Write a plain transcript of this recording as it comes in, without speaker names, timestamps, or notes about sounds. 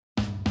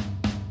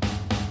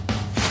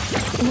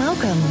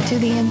Welcome to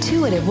the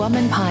Intuitive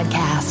Woman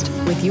Podcast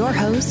with your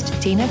host,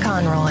 Tina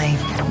Conroy.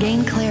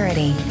 Gain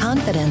clarity,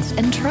 confidence,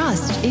 and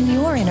trust in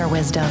your inner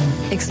wisdom.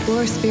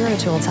 Explore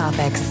spiritual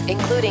topics,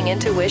 including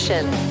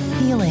intuition,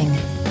 healing,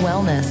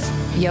 wellness,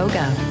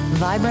 yoga,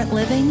 vibrant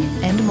living,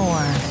 and more.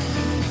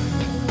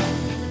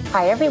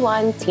 Hi,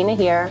 everyone. Tina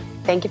here.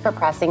 Thank you for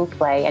pressing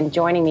play and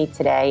joining me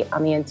today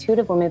on the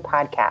Intuitive Woman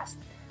Podcast.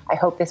 I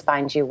hope this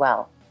finds you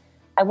well.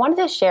 I wanted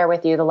to share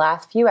with you the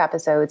last few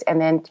episodes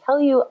and then tell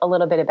you a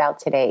little bit about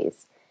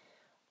today's.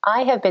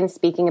 I have been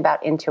speaking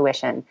about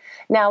intuition.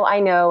 Now,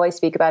 I know I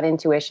speak about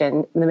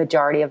intuition the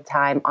majority of the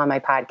time on my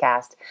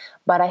podcast,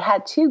 but I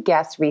had two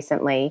guests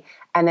recently,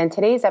 and then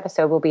today's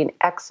episode will be an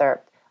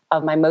excerpt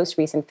of my most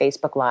recent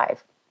Facebook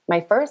Live.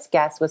 My first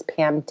guest was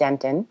Pam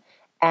Denton,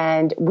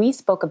 and we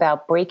spoke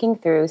about breaking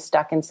through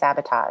stuck in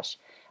sabotage,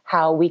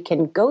 how we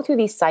can go through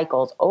these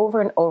cycles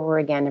over and over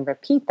again and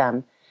repeat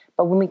them.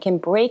 But when we can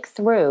break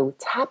through,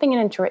 tapping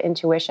into our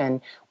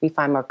intuition, we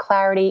find more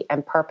clarity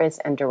and purpose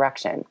and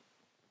direction.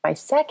 My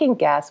second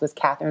guest was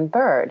Catherine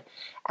Bird,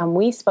 and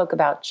we spoke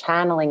about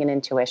channeling and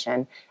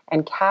intuition,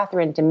 and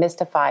Catherine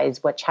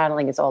demystifies what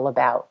channeling is all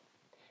about.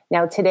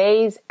 Now,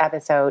 today's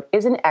episode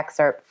is an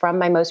excerpt from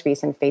my most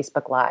recent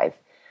Facebook Live,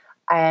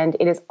 and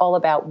it is all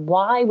about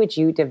why would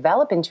you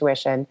develop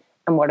intuition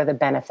and what are the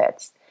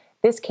benefits.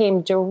 This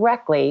came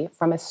directly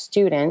from a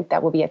student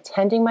that will be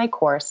attending my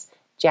course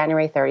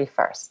January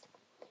 31st.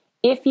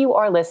 If you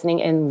are listening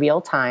in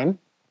real time,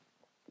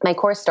 my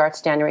course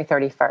starts January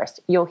 31st.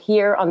 You'll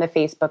hear on the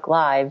Facebook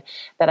Live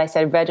that I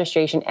said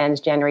registration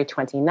ends January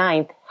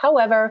 29th.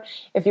 However,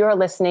 if you're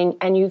listening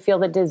and you feel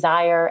the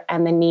desire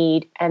and the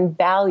need and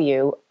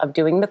value of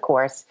doing the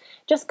course,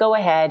 just go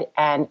ahead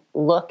and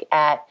look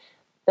at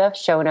the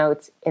show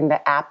notes in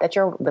the app that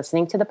you're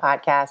listening to the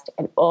podcast,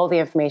 and all the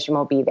information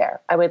will be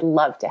there. I would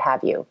love to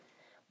have you.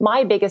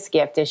 My biggest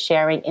gift is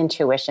sharing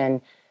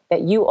intuition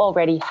that you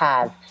already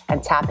have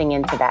and tapping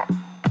into that.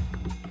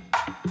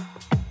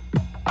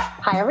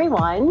 Hi,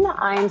 everyone.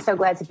 I'm so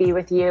glad to be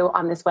with you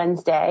on this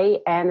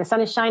Wednesday, and the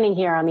sun is shining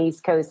here on the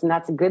East Coast, and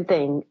that's a good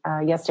thing.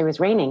 Yesterday was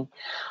raining.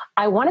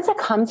 I wanted to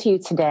come to you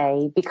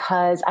today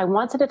because I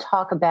wanted to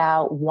talk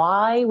about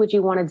why would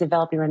you want to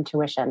develop your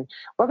intuition.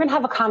 We're going to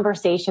have a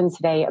conversation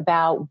today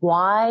about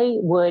why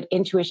would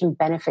intuition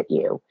benefit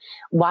you?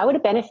 Why would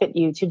it benefit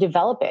you to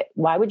develop it?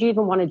 Why would you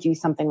even want to do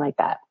something like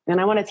that?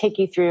 And I want to take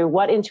you through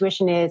what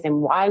intuition is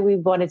and why we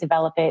want to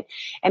develop it,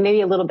 and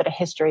maybe a little bit of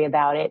history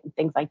about it and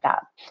things like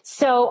that.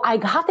 So I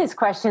got this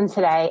question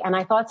today and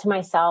I thought to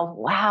myself,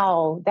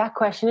 wow, that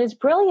question is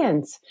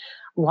brilliant.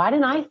 Why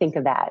didn't I think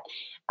of that?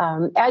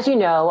 As you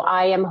know,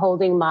 I am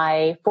holding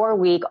my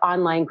 4-week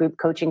online group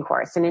coaching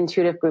course, an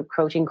intuitive group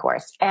coaching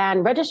course,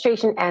 and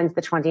registration ends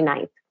the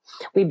 29th.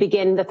 We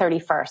begin the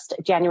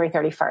 31st, January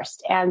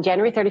 31st. And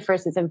January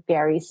 31st is a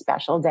very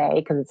special day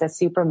because it's a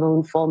super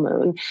moon, full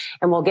moon.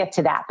 And we'll get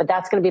to that. But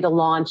that's going to be the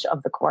launch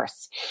of the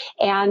course.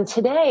 And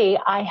today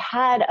I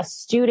had a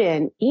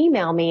student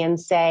email me and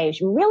say,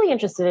 I'm really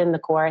interested in the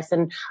course.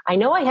 And I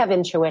know I have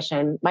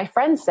intuition. My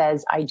friend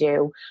says I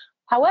do.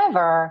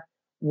 However,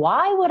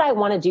 why would I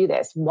want to do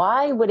this?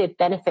 Why would it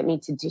benefit me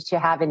to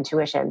have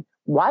intuition?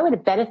 Why would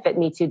it benefit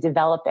me to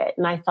develop it?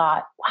 And I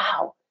thought,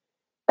 wow,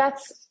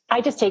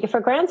 I just take it for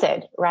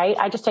granted, right?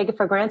 I just take it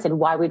for granted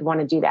why we'd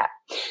want to do that.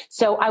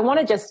 So I want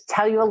to just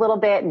tell you a little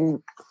bit,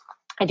 and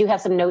I do have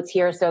some notes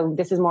here, so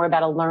this is more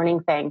about a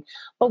learning thing.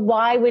 But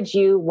why would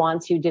you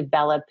want to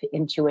develop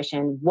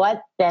intuition?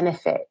 What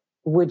benefit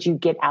would you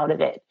get out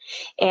of it?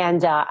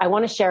 And I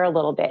want to share a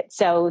little bit.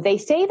 So they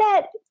say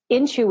that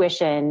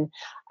intuition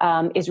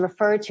is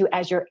referred to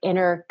as your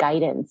inner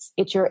guidance.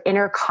 It's your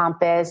inner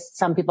compass.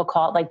 Some people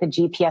call it like the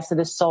GPS of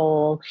the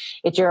soul.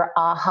 It's your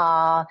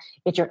aha.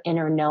 It's your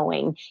inner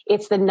knowing.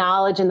 It's the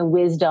knowledge and the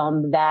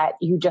wisdom that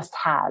you just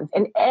have.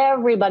 And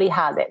everybody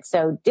has it.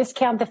 So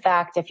discount the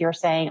fact if you're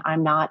saying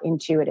I'm not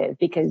intuitive,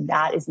 because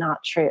that is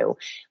not true.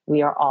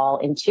 We are all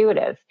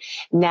intuitive.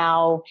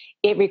 Now,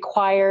 it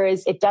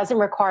doesn't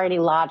require any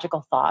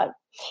logical thought.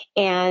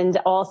 And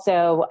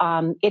also,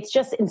 it's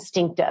just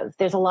instinctive.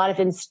 There's a lot of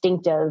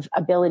instinctive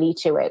ability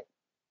to it.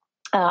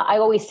 I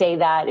always say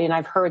that, and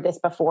I've heard this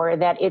before,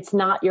 that it's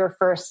not your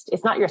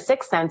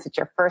sixth sense, it's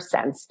your first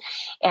sense.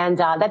 And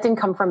that didn't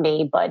come from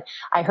me, but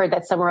I heard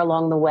that somewhere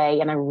along the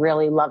way, and I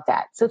really love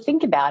that. So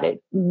think about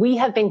it. We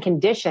have been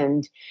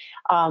conditioned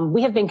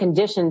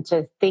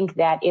to think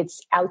that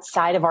it's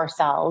outside of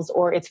ourselves,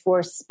 or it's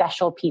for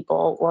special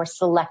people or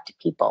select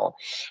people.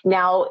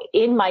 Now,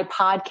 in my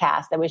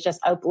podcast that was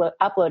just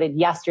uploaded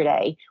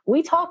yesterday,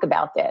 we talk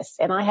about this,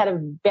 and I had a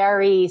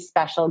very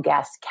special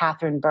guest,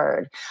 Catherine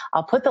Bird.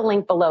 I'll put the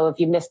link below if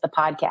you missed the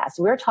podcast.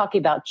 We're talking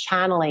about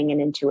channeling and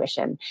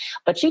intuition,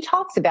 but she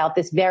talks about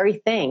this very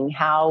thing,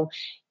 how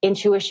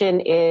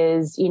intuition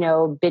is,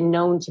 been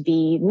known to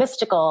be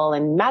mystical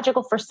and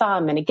magical for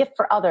some and a gift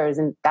for others.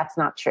 And that's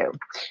not true,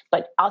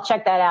 but I'll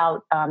check that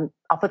out.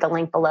 I'll put the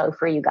link below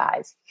for you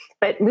guys,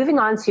 but moving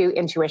on to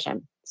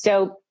intuition.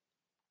 So,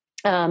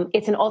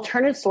 it's an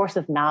alternative source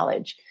of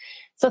knowledge.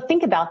 So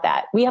think about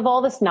that. We have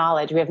all this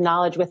knowledge. We have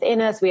knowledge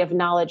within us. We have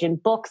knowledge in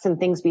books and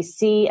things we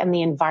see and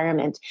the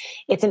environment.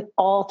 It's an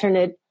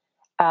alternate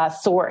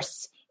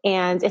source.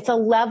 And it's a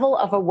level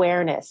of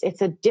awareness.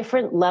 It's a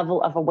different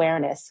level of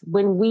awareness.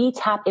 When we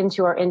tap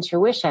into our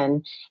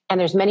intuition, and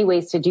there's many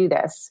ways to do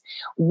this,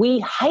 we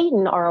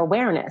heighten our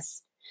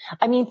awareness.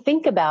 I mean,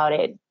 think about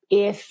it.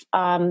 If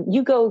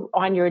you go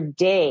on your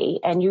day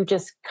and you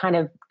just kind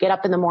of get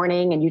up in the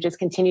morning and you just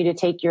continue to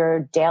take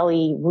your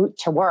daily route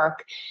to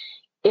work,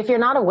 if you're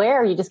not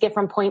aware, you just get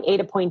from point A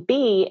to point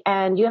B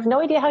and you have no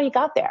idea how you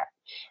got there.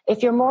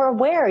 If you're more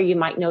aware, you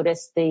might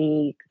notice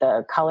the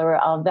color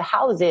of the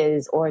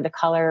houses or the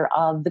color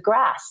of the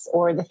grass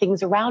or the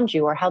things around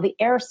you or how the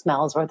air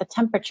smells or the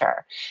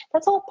temperature.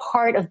 That's all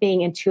part of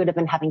being intuitive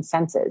and having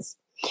senses.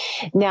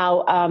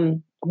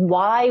 Now,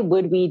 why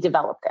would we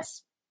develop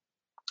this?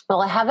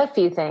 Well, I have a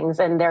few things,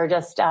 and they're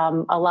just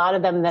a lot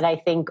of them that I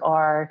think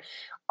are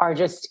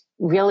just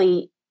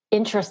really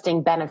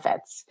interesting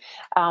benefits.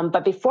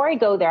 But before I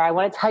go there, I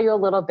want to tell you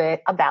a little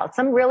bit about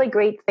some really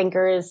great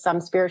thinkers, some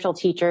spiritual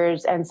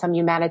teachers, and some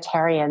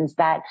humanitarians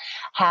that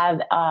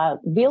have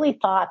really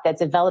thought that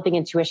developing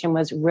intuition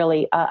was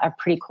really a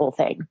pretty cool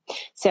thing.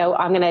 So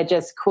I'm going to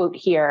just quote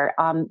here,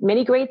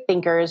 many great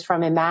thinkers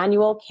from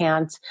Immanuel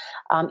Kant,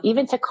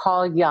 even to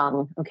Carl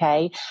Jung,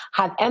 okay,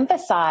 have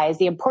emphasized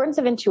the importance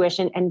of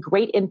intuition and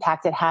great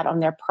impact it had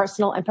on their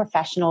personal and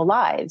professional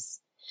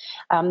lives.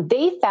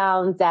 They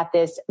found that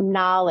this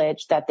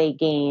knowledge that they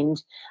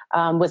gained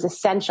was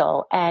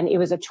essential, and it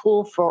was a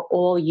tool for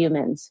all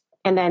humans.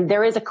 And then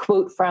there is a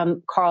quote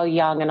from Carl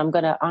Jung, and I'm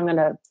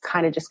gonna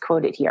kind of just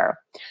quote it here.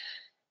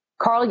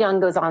 Carl Jung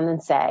goes on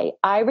and say,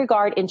 "I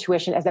regard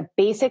intuition as a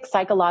basic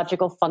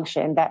psychological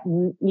function that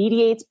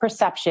mediates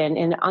perception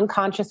in an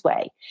unconscious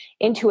way.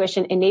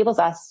 Intuition enables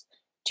us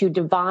to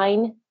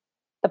divine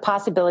the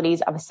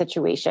possibilities of a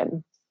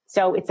situation."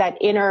 So it's that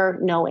inner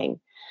knowing.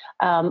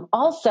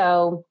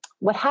 Also,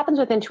 what happens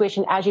with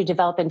intuition as you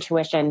develop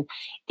intuition,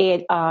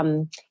 it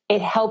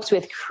helps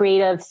with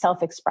creative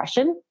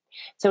self-expression.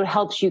 So it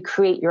helps you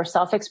create your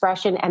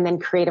self-expression and then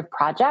creative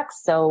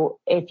projects. So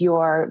if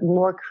you're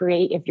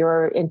if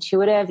you're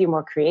intuitive, you're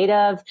more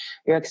creative,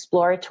 you're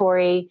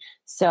exploratory.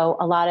 So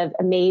a lot of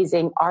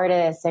amazing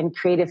artists and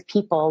creative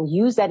people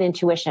use that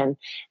intuition.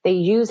 They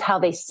use how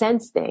they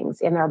sense things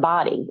in their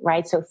body,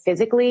 right? So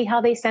physically, how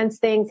they sense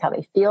things, how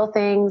they feel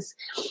things,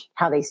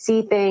 how they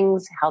see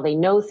things, how they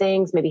know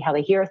things, maybe how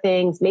they hear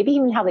things, maybe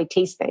even how they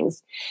taste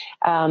things.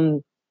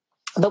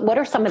 But what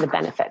are some of the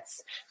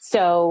benefits?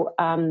 So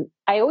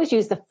I always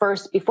use the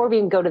first, before we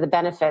even go to the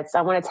benefits,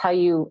 I want to tell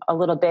you a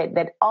little bit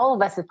that all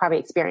of us have probably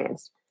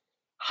experienced.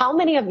 How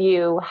many of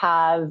you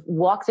have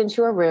walked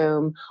into a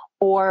room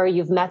or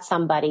you've met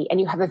somebody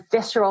and you have a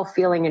visceral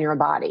feeling in your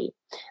body?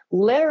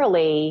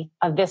 Literally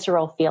a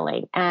visceral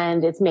feeling.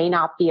 And it may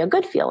not be a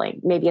good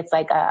feeling. Maybe it's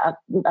like a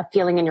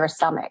feeling in your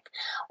stomach,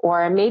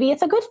 or maybe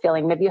it's a good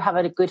feeling. Maybe you have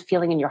a good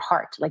feeling in your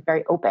heart, like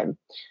very open.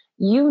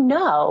 You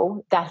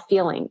know that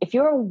feeling. If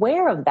you're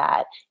aware of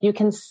that, you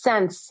can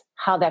sense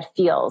how that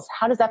feels.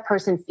 How does that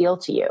person feel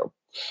to you?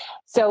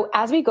 So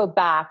as we go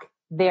back,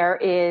 there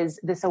is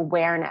this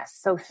awareness.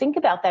 So think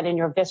about that in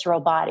your visceral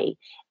body.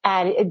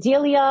 And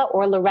Adelia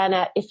or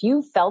Lorena, if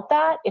you felt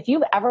that, if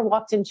you've ever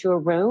walked into a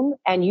room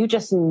and you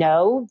just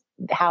know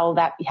how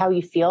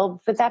you feel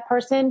with that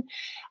person,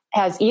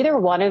 has either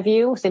one of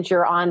you, since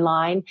you're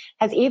online,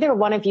 has either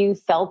one of you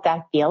felt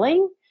that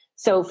feeling?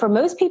 So for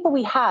most people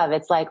we have,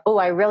 it's like, oh,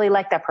 I really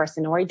like that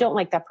person, or I don't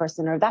like that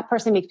person, or that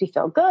person makes me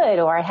feel good,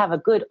 or I have a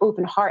good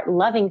open heart,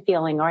 loving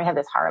feeling, or I have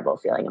this horrible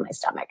feeling in my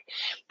stomach.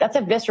 That's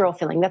a visceral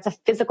feeling. That's a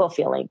physical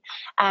feeling.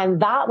 And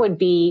that would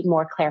be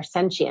more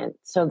clairsentient.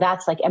 So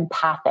that's like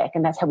empathic,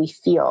 and that's how we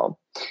feel.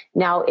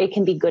 Now it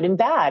can be good and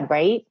bad,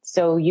 right?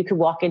 So you could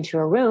walk into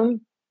a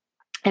room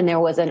and there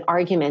was an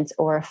argument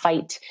or a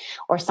fight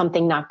or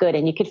something not good,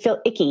 and you could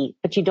feel icky,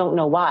 but you don't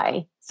know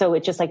why. So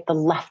it's just like the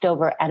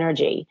leftover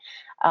energy.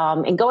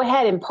 And go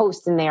ahead and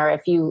post in there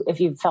if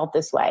you felt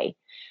this way.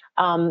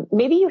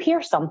 Maybe you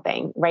hear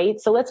something, right?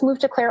 So let's move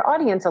to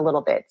clairaudience a little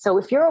bit. So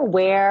if you're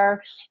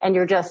aware and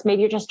you're just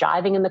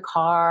driving in the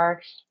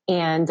car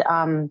and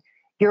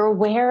you're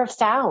aware of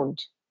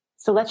sound.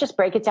 So let's just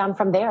break it down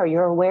from there.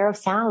 You're aware of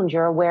sound.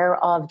 You're aware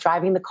of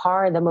driving the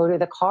car, the motor of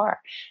the car.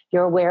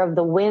 You're aware of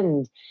the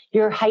wind.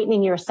 You're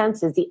heightening your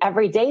senses, the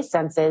everyday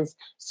senses,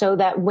 so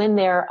that when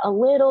they're a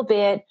little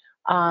bit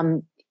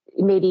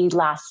maybe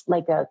last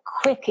like a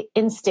quick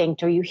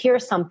instinct, or you hear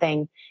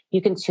something,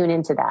 you can tune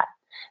into that.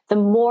 The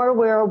more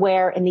we're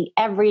aware in the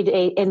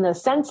everyday, in the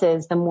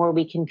senses, the more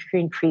we can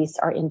increase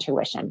our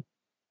intuition.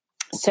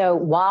 So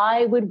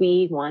why would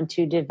we want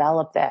to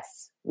develop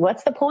this?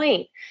 What's the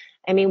point?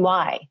 I mean,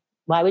 why?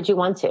 Why would you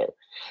want to?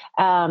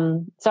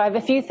 So I have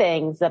a few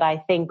things that I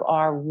think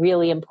are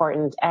really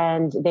important,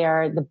 and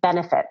they're the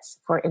benefits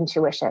for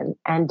intuition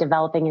and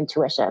developing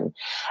intuition.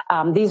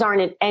 These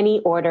aren't in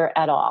any order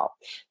at all.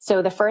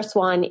 So the first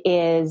one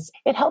is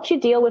it helps you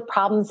deal with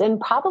problems and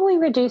probably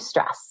reduce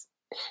stress.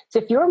 So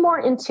if you're more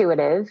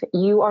intuitive,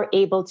 you are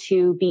able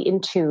to be in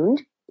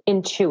tuned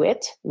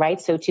intuit,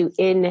 right? So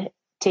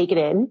take it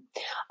in,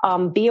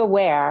 be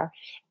aware,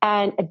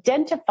 and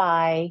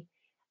identify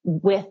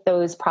with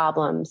those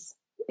problems.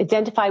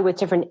 Identify with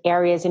different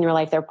areas in your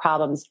life, their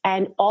problems,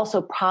 and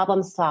also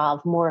problem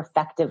solve more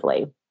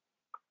effectively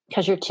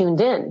because you're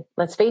tuned in.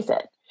 Let's face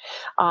it.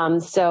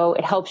 So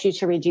it helps you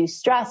to reduce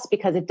stress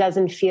because it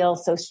doesn't feel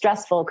so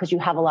stressful because you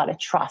have a lot of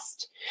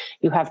trust.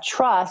 You have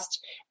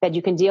trust that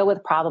you can deal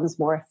with problems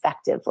more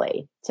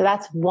effectively. So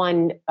that's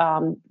one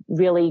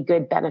really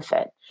good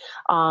benefit.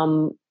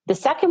 The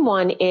second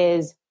one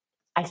is,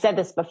 I said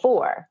this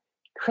before,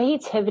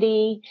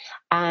 creativity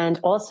and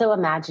also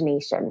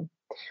imagination.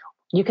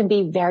 You can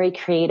be very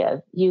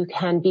creative. You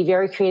can be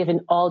very creative in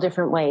all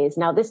different ways.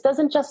 Now, this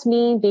doesn't just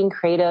mean being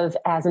creative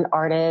as an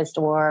artist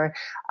or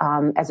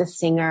as a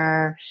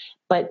singer,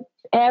 but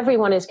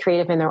everyone is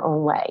creative in their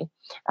own way.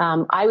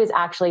 I was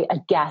actually a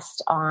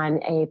guest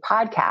on a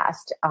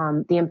podcast,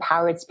 The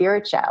Empowered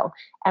Spirit Show,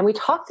 and we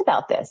talked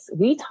about this.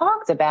 We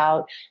talked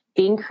about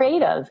being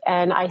creative.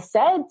 And I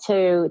said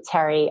to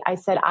Terry,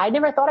 I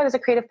never thought I was a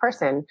creative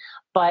person,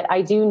 but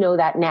I do know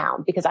that now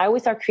because I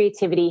always thought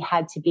creativity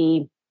had to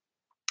be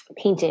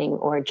painting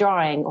or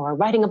drawing or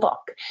writing a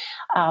book.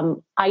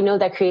 I know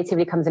that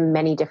creativity comes in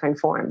many different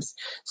forms.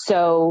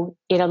 So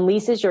it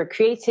unleashes your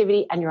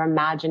creativity and your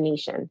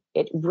imagination.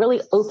 It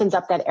really opens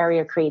up that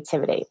area of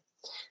creativity.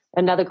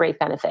 Another great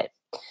benefit.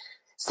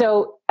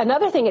 So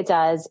another thing it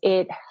does,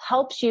 it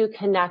helps you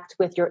connect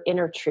with your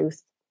inner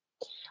truth.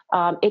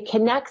 It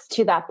connects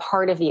to that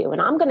part of you.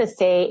 And I'm going to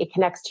say it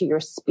connects to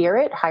your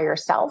spirit, higher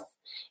self.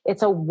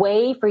 It's a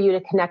way for you to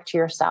connect to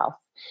yourself,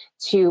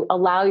 to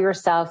allow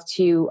yourself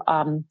to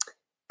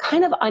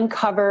kind of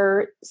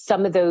uncover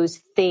some of those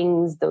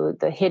things,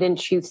 the hidden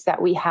truths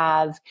that we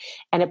have,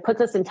 and it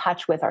puts us in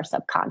touch with our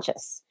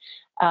subconscious.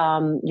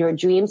 Your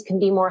dreams can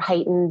be more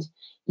heightened.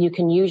 You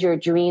can use your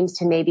dreams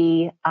to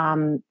maybe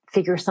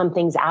figure some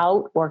things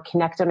out or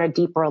connect on a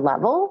deeper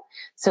level.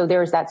 So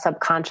there's that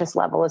subconscious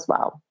level as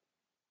well.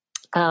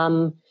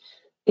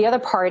 The other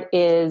part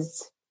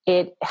is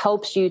it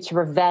helps you to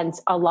prevent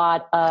a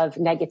lot of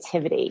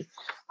negativity.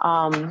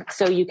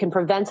 So you can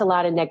prevent a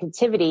lot of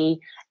negativity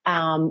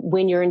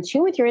when you're in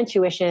tune with your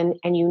intuition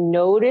and you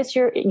notice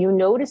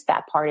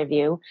that part of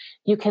you.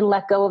 You can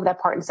let go of that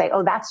part and say,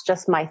 "Oh, that's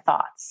just my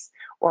thoughts,"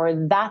 or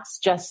 "That's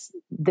just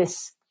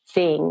this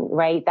thing,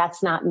 right?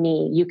 That's not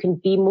me." You can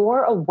be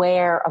more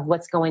aware of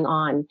what's going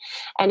on,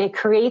 and it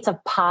creates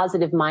a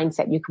positive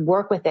mindset. You can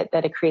work with it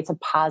that it creates a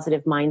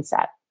positive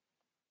mindset.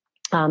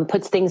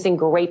 Puts things in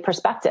great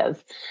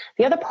perspective.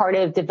 The other part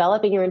of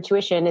developing your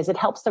intuition is it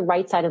helps the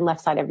right side and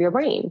left side of your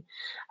brain.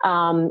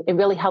 It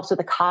really helps with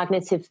the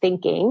cognitive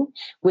thinking,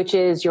 which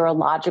is your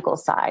logical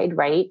side,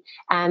 right?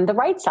 And the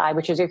right side,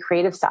 which is your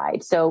creative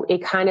side. So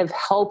it kind of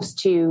helps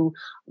to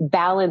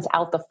balance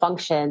out the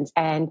functions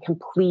and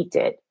complete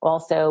it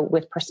also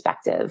with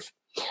perspective.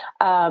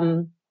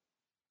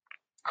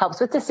 Helps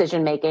with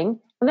decision making.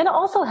 And then it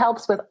also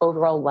helps with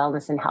overall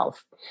wellness and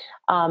health.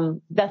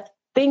 The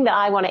thing that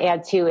I want to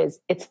add too is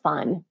it's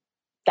fun.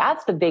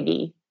 That's the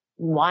biggie.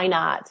 Why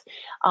not?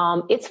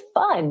 It's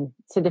fun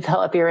to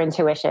develop your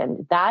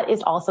intuition. That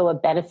is also a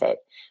benefit.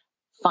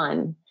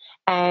 Fun.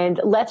 And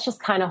let's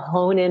just kind of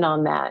hone in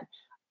on that.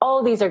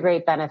 Oh, these are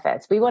great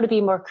benefits. We want to be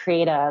more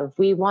creative.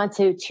 We want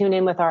to tune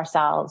in with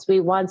ourselves. We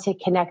want to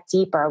connect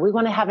deeper. We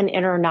want to have an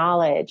inner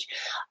knowledge.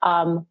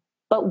 But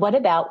what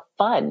about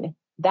fun?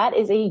 That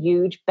is a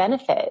huge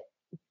benefit.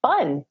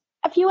 Fun.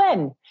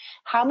 F-U-N.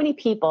 How many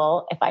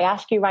people, if I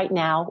ask you right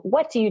now,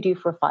 what do you do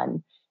for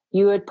fun?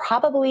 You would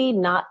probably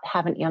not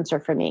have an answer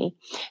for me.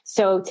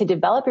 So to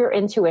develop your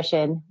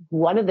intuition,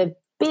 one of the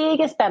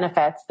biggest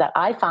benefits that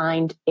I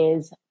find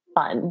is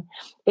fun.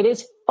 It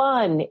is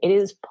fun. It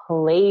is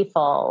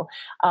playful.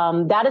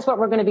 That is what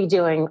we're going to be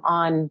doing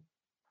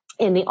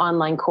in the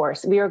online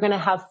course. We are going to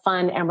have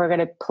fun and we're going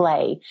to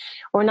play.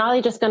 We're not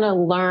only just going to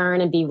learn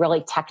and be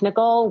really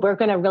technical, we're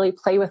going to really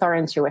play with our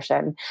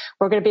intuition.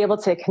 We're going to be able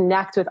to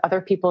connect with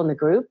other people in the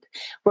group.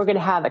 We're going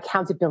to have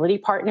accountability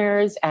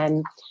partners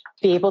and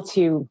be able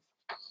to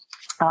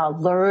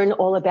learn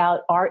all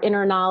about our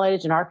inner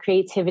knowledge and our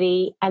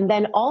creativity. And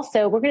then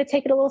also we're going to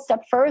take it a little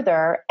step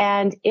further.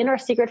 And in our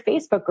secret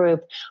Facebook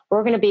group,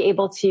 we're going to be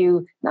able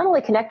to not only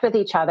connect with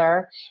each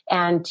other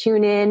and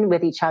tune in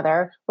with each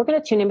other, we're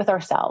going to tune in with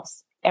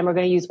ourselves. And we're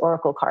going to use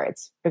Oracle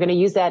cards. We're going to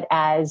use that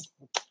as,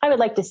 I would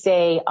like to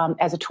say,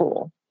 as a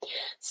tool.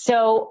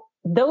 So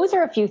those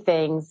are a few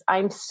things.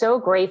 I'm so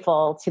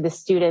grateful to the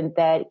student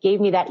that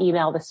gave me that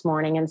email this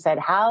morning and said,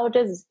 how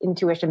does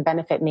intuition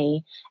benefit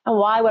me? And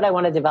why would I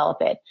want to develop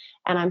it?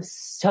 And I'm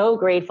so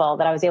grateful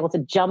that I was able to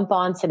jump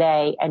on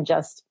today and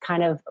just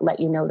kind of let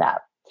you know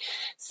that.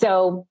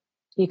 So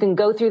you can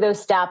go through those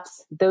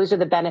steps. Those are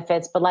the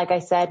benefits. But like I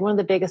said, one of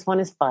the biggest one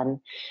is fun.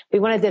 We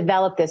want to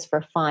develop this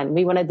for fun.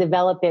 We want to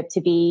develop it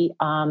to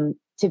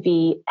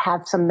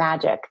have some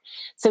magic.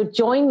 So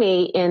join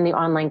me in the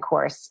online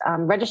course.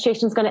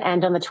 Registration is going to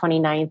end on the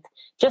 29th.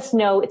 Just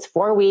know it's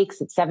 4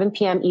 weeks. It's 7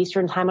 p.m.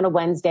 Eastern time on a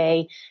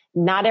Wednesday.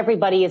 Not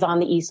everybody is on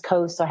the East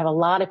Coast. So I have a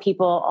lot of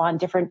people on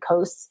different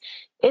coasts.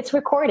 It's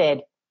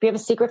recorded. We have a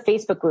secret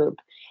Facebook group,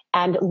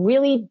 and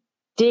really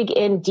dig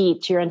in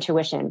deep to your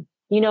intuition.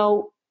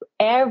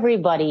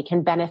 Everybody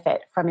can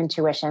benefit from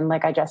intuition,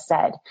 like I just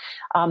said.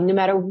 No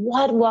matter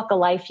what walk of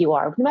life you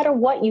are, no matter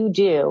what you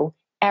do,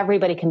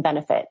 everybody can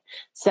benefit.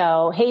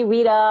 So, hey,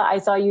 Rita, I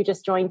saw you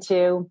just joined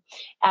too.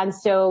 And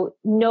so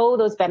know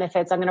those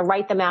benefits. I'm going to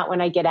write them out when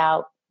I get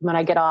off.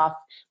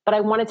 But I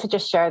wanted to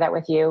just share that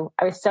with you.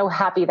 I was so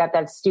happy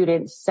that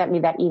student sent me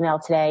that email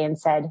today and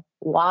said,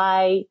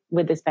 why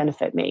would this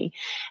benefit me?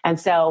 And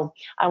so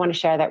I want to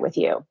share that with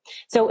you.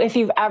 So if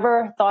you've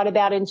ever thought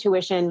about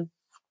intuition,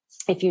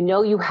 if you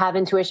know you have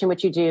intuition,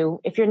 what you do,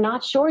 if you're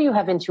not sure you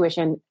have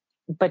intuition,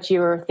 but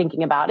you're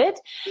thinking about it,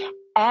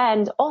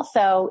 and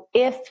also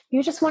if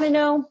you just want to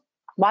know,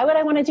 why would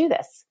I want to do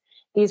this?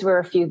 These were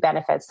a few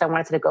benefits. So I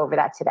wanted to go over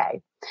that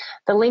today.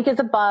 The link is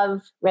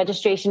above.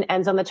 Registration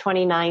ends on the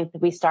 29th.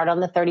 We start on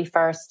the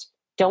 31st.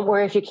 Don't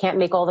worry if you can't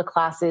make all the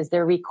classes.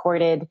 They're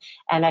recorded,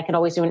 and I can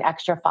always do an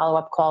extra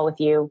follow-up call with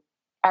you.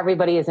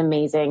 Everybody is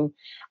amazing,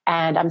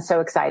 and I'm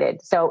so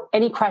excited. So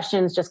any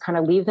questions, just kind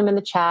of leave them in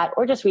the chat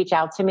or just reach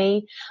out to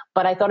me.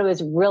 But I thought it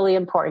was really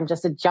important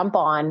just to jump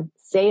on,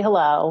 say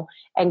hello,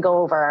 and go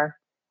over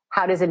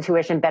how does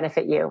intuition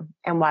benefit you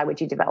and why would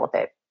you develop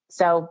it.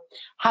 So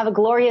have a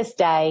glorious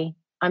day.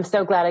 I'm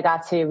so glad I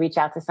got to reach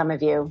out to some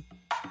of you.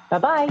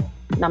 Bye-bye.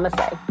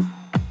 Namaste.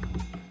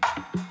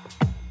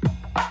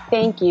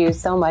 Thank you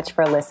so much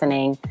for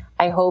listening.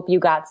 I hope you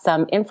got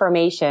some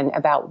information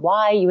about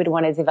why you would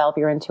want to develop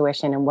your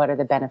intuition and what are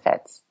the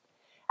benefits.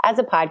 As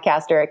a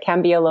podcaster, it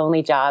can be a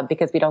lonely job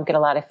because we don't get a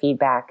lot of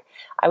feedback.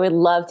 I would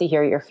love to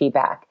hear your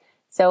feedback.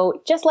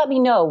 So just let me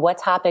know what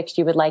topics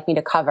you would like me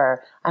to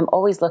cover. I'm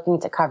always looking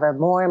to cover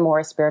more and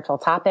more spiritual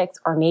topics,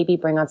 or maybe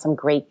bring on some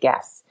great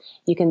guests.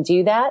 You can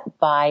do that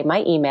by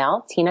my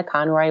email,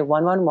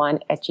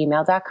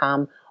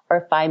 tinaconroy111@gmail.com,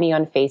 or find me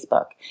on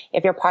Facebook.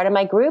 If you're part of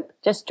my group,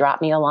 just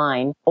drop me a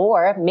line.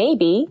 Or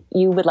maybe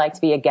you would like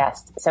to be a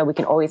guest, so we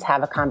can always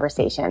have a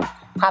conversation.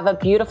 Have a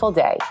beautiful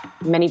day.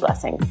 Many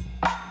blessings.